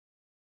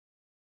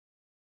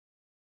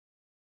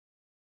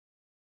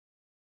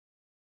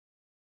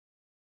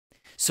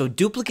So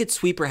Duplicate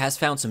Sweeper has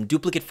found some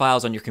duplicate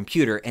files on your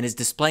computer and is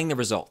displaying the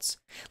results.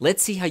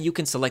 Let's see how you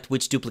can select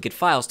which duplicate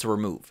files to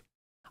remove.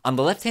 On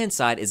the left-hand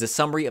side is a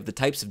summary of the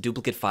types of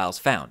duplicate files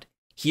found.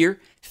 Here,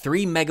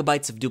 3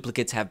 megabytes of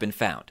duplicates have been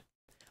found.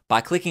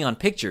 By clicking on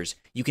Pictures,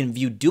 you can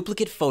view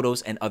duplicate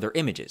photos and other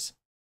images.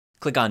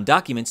 Click on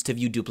Documents to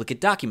view duplicate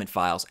document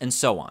files, and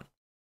so on.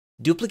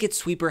 Duplicate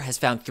Sweeper has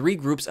found 3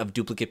 groups of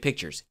duplicate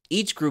pictures.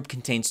 Each group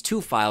contains 2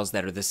 files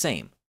that are the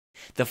same.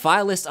 The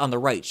file list on the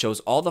right shows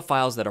all the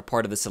files that are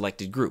part of the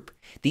selected group.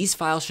 These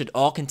files should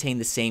all contain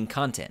the same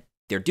content.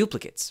 They're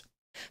duplicates.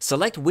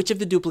 Select which of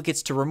the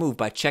duplicates to remove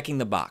by checking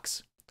the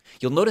box.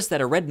 You'll notice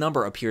that a red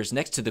number appears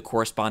next to the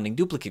corresponding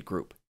duplicate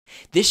group.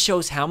 This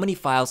shows how many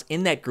files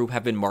in that group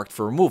have been marked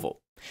for removal.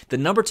 The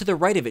number to the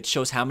right of it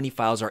shows how many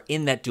files are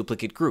in that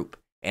duplicate group.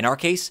 In our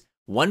case,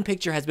 1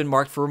 picture has been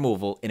marked for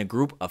removal in a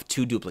group of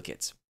 2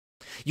 duplicates.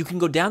 You can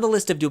go down the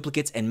list of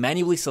duplicates and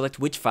manually select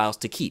which files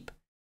to keep.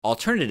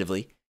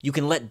 Alternatively, you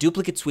can let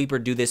Duplicate Sweeper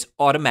do this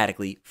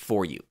automatically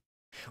for you.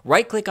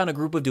 Right-click on a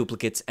group of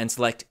duplicates and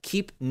select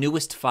Keep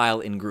Newest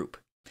File in Group.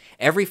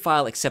 Every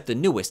file except the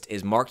newest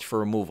is marked for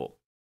removal.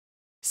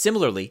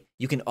 Similarly,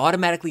 you can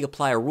automatically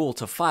apply a rule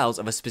to files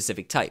of a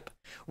specific type.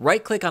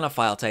 Right-click on a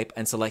file type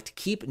and select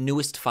Keep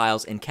Newest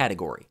Files in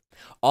Category.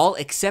 All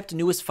except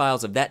newest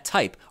files of that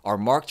type are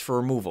marked for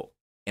removal.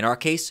 In our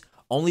case,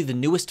 only the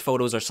newest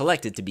photos are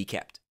selected to be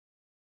kept.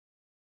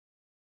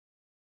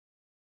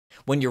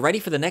 When you're ready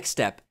for the next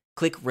step,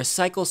 click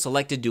Recycle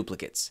Selected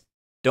Duplicates.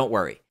 Don't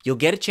worry, you'll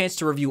get a chance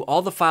to review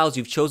all the files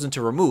you've chosen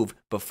to remove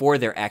before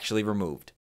they're actually removed.